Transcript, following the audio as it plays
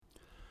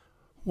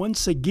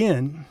Once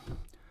again,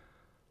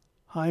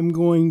 I'm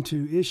going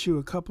to issue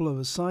a couple of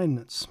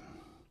assignments.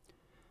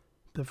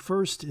 The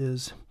first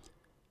is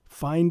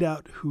find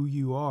out who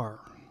you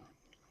are.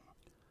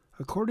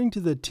 According to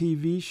the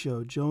TV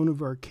show Joan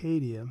of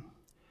Arcadia,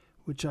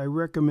 which I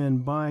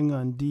recommend buying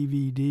on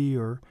DVD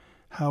or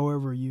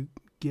however you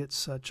get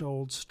such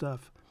old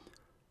stuff,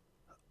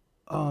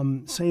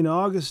 St.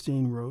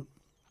 Augustine wrote,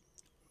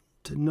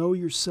 "To know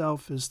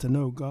yourself is to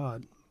know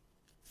God."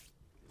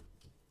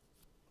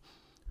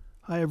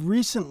 I have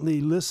recently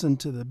listened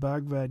to the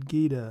Bhagavad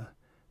Gita,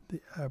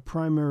 the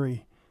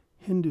primary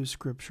Hindu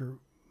scripture,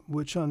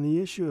 which on the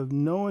issue of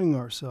knowing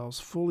ourselves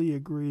fully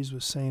agrees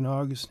with St.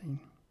 Augustine.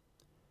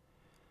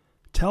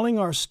 Telling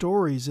our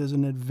stories is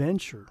an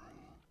adventure.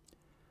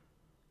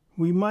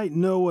 We might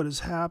know what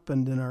has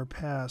happened in our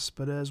past,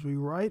 but as we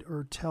write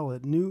or tell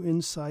it, new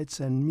insights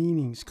and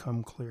meanings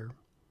come clear.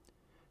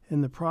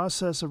 In the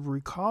process of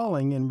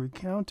recalling and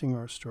recounting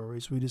our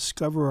stories, we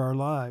discover our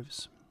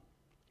lives.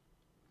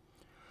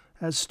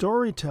 As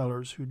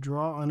storytellers who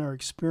draw on our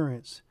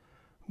experience,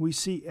 we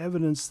see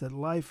evidence that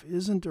life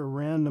isn't a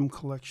random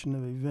collection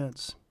of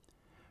events.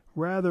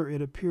 Rather,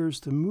 it appears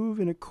to move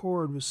in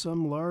accord with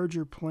some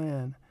larger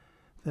plan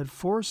that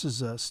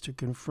forces us to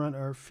confront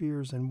our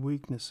fears and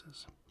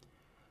weaknesses.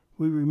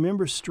 We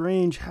remember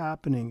strange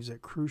happenings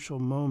at crucial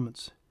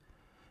moments.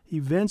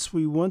 Events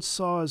we once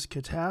saw as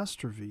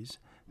catastrophes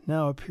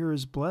now appear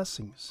as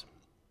blessings.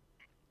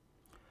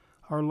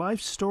 Our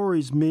life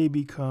stories may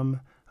become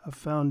a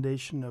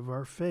foundation of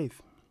our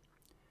faith.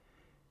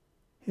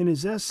 In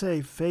his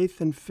essay,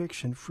 Faith and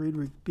Fiction,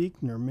 Friedrich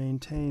Buechner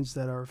maintains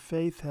that our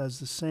faith has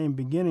the same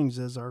beginnings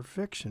as our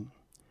fiction.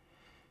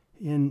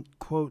 In,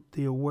 quote,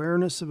 the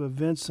awareness of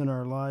events in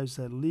our lives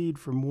that lead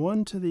from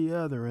one to the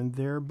other and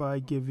thereby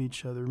give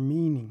each other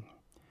meaning.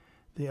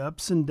 The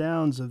ups and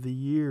downs of the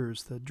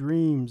years, the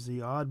dreams,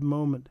 the odd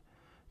moment,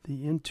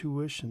 the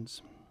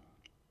intuitions.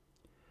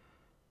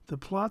 The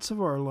plots of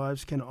our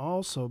lives can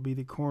also be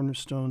the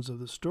cornerstones of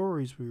the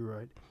stories we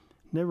write,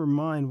 never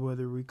mind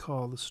whether we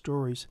call the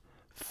stories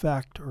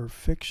fact or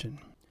fiction.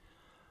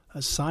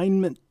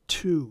 Assignment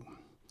 2.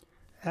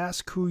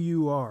 Ask who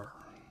you are.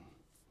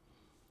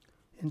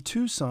 In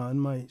Tucson,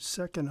 my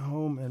second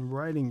home and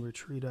writing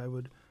retreat, I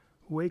would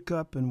wake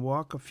up and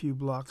walk a few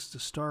blocks to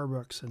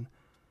Starbucks and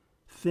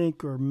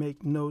think or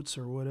make notes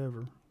or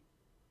whatever.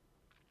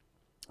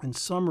 In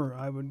summer,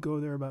 I would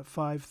go there about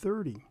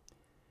 5:30.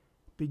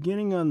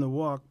 Beginning on the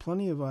walk,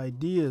 plenty of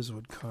ideas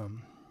would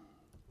come.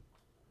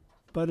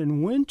 But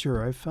in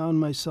winter, I found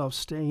myself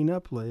staying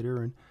up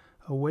later and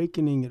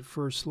awakening at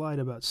first light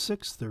about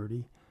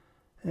 6:30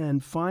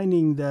 and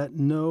finding that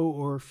no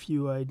or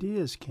few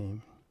ideas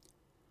came.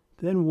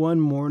 Then one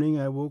morning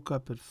I woke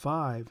up at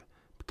 5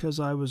 because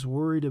I was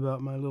worried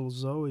about my little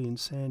Zoe in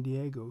San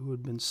Diego, who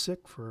had been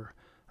sick for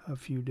a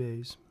few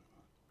days.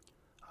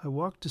 I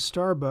walked to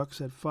Starbucks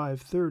at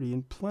 5:30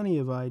 and plenty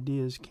of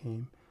ideas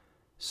came.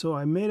 So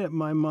I made up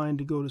my mind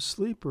to go to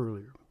sleep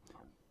earlier,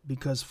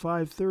 because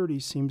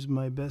 5:30 seems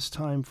my best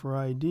time for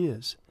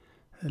ideas,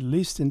 at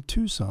least in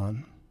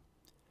Tucson.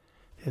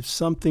 If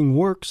something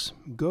works,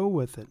 go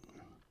with it.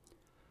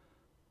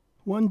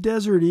 One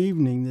desert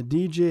evening, the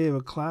DJ of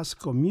a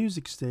classical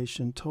music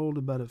station told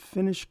about a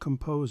Finnish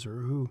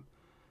composer who,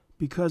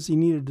 because he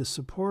needed to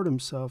support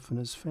himself and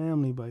his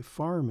family by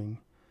farming,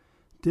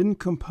 didn't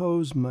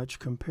compose much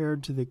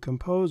compared to the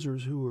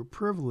composers who were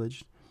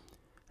privileged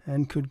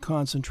and could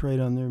concentrate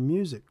on their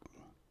music.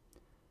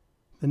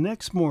 The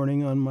next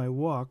morning on my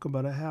walk,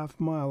 about a half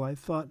mile, I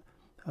thought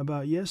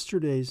about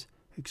yesterday's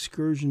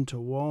excursion to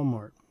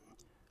Walmart.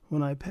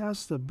 When I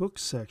passed the book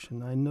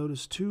section, I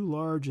noticed 2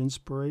 large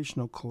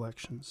inspirational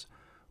collections,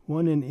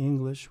 one in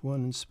English,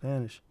 one in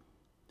Spanish.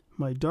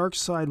 My dark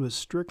side was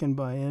stricken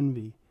by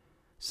envy.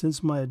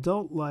 Since my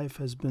adult life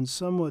has been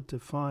somewhat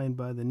defined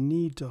by the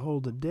need to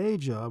hold a day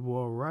job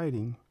while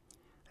writing,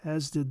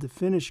 as did the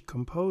Finnish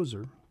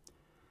composer,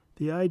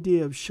 the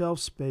idea of shelf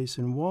space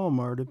in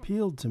Walmart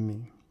appealed to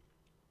me.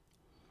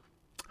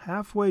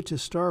 Halfway to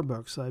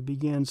Starbucks, I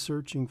began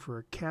searching for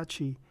a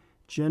catchy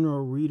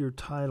general reader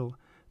title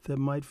that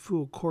might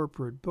fool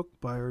corporate book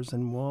buyers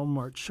and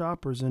Walmart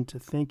shoppers into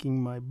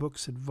thinking my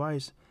book's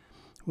advice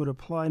would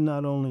apply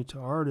not only to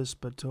artists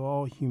but to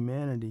all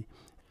humanity,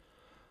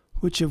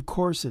 which of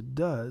course it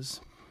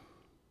does.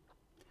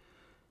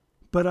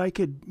 But I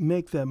could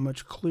make that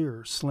much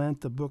clearer, slant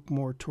the book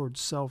more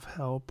towards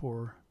self-help,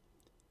 or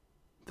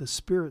the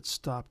Spirit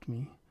stopped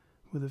me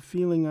with a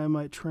feeling I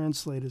might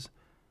translate as,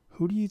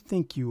 "Who do you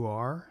think you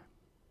are?"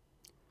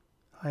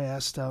 I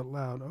asked out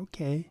loud,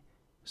 "Okay,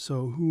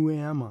 so who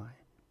am I?"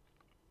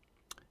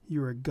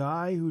 "You're a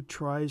guy who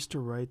tries to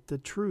write the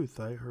truth,"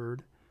 I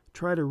heard.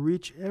 "Try to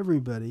reach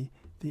everybody.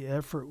 The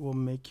effort will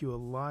make you a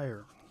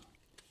liar."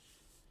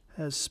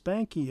 As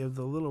Spanky of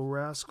the Little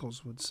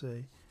Rascals would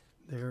say,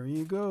 there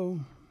you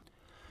go.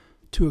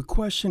 To a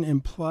question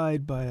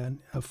implied by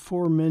an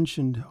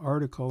aforementioned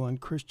article on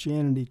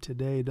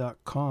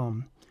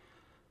ChristianityToday.com,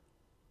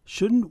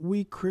 shouldn't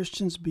we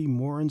Christians be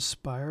more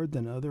inspired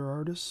than other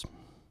artists?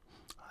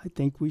 I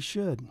think we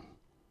should.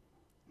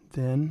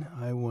 then,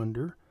 I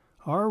wonder,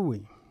 are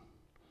we?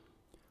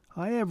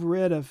 I have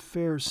read a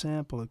fair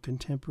sample of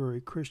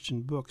contemporary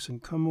Christian books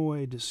and come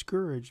away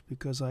discouraged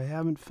because I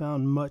haven't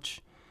found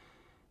much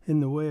in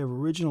the way of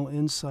original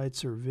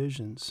insights or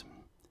visions.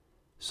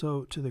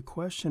 So, to the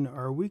question,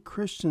 are we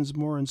Christians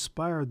more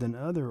inspired than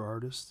other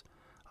artists,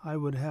 I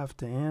would have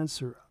to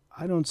answer,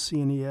 I don't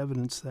see any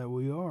evidence that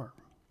we are.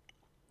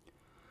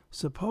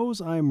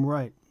 Suppose I'm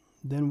right,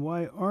 then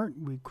why aren't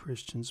we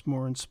Christians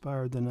more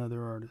inspired than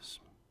other artists?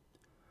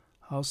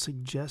 I'll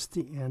suggest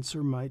the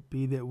answer might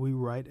be that we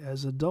write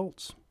as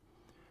adults,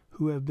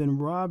 who have been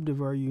robbed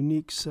of our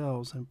unique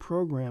selves and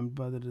programmed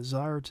by the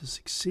desire to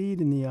succeed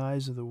in the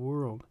eyes of the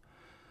world.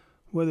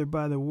 Whether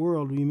by the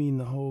world we mean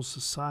the whole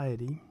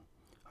society,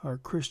 our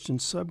Christian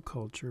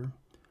subculture,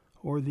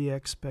 or the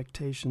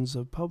expectations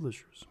of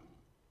publishers.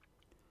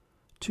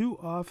 Too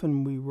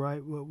often we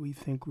write what we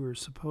think we are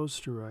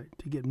supposed to write,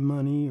 to get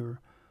money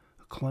or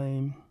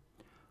acclaim,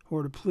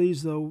 or to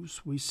please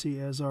those we see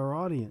as our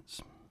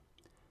audience.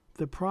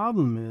 The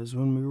problem is,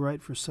 when we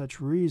write for such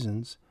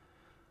reasons,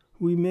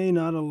 we may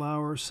not allow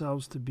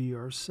ourselves to be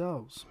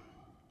ourselves.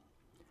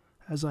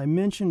 As I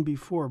mentioned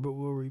before, but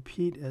will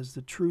repeat as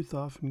the truth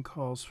often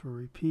calls for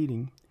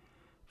repeating,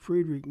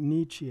 Friedrich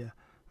Nietzsche, a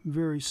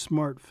very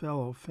smart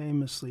fellow,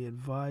 famously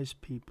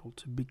advised people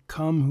to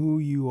become who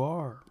you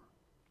are.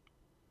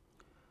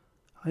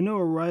 I know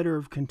a writer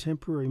of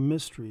contemporary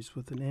mysteries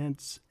with an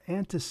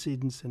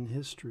antecedence in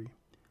history.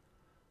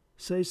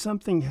 Say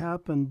something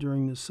happened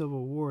during the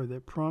Civil War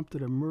that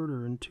prompted a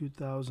murder in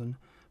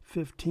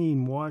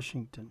 2015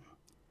 Washington.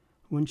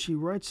 When she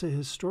writes a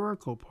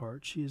historical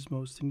part, she is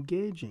most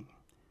engaging,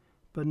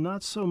 but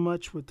not so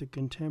much with the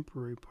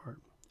contemporary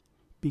part,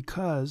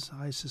 because,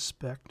 I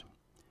suspect,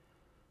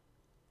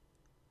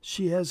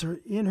 she has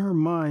in her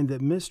mind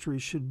that mystery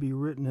should be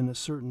written in a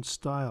certain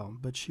style,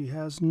 but she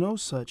has no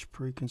such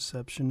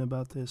preconception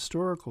about the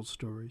historical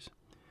stories.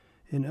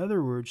 In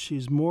other words,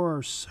 she's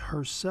more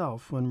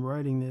herself when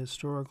writing the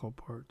historical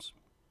parts.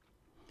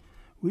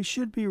 We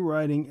should be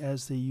writing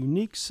as the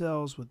unique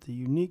selves with the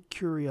unique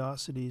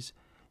curiosities,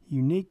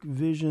 unique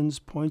visions,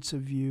 points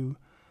of view,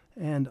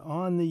 and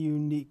on the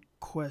unique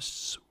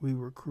quests we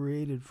were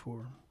created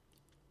for.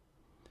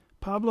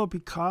 Pablo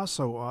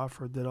Picasso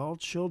offered that all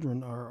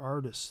children are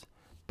artists,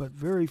 but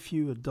very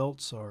few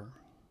adults are.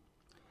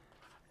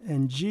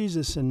 And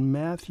Jesus in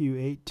Matthew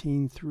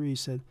 18:3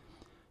 said,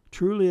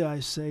 "Truly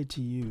I say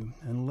to you,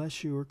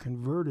 unless you are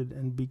converted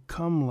and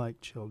become like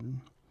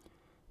children,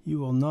 you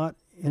will not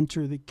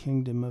enter the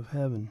kingdom of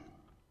heaven."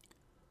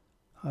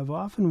 I've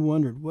often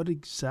wondered, what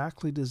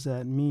exactly does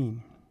that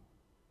mean?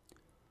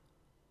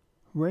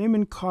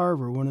 Raymond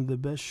Carver, one of the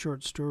best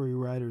short story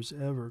writers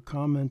ever,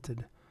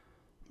 commented,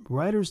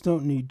 "Writers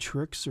don't need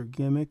tricks or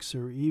gimmicks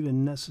or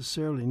even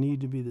necessarily need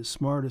to be the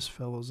smartest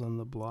fellows on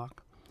the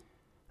block.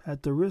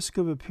 At the risk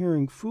of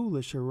appearing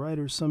foolish, a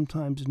writer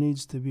sometimes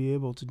needs to be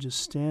able to just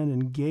stand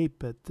and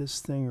gape at this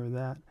thing or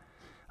that,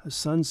 a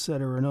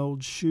sunset or an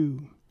old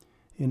shoe,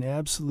 in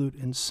absolute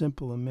and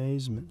simple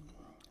amazement,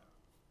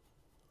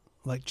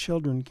 like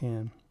children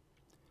can."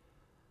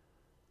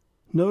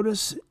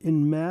 Notice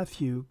in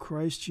Matthew,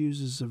 Christ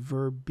uses the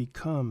verb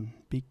become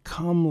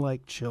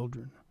like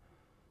children.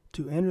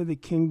 To enter the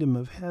kingdom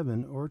of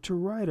heaven, or to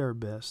write our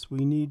best,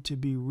 we need to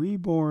be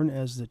reborn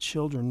as the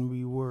children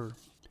we were,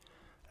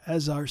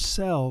 as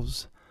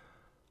ourselves,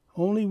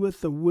 only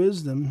with the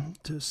wisdom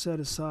to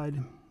set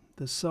aside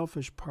the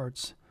selfish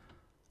parts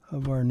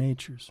of our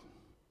natures.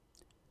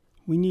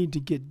 We need to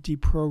get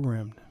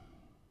deprogrammed.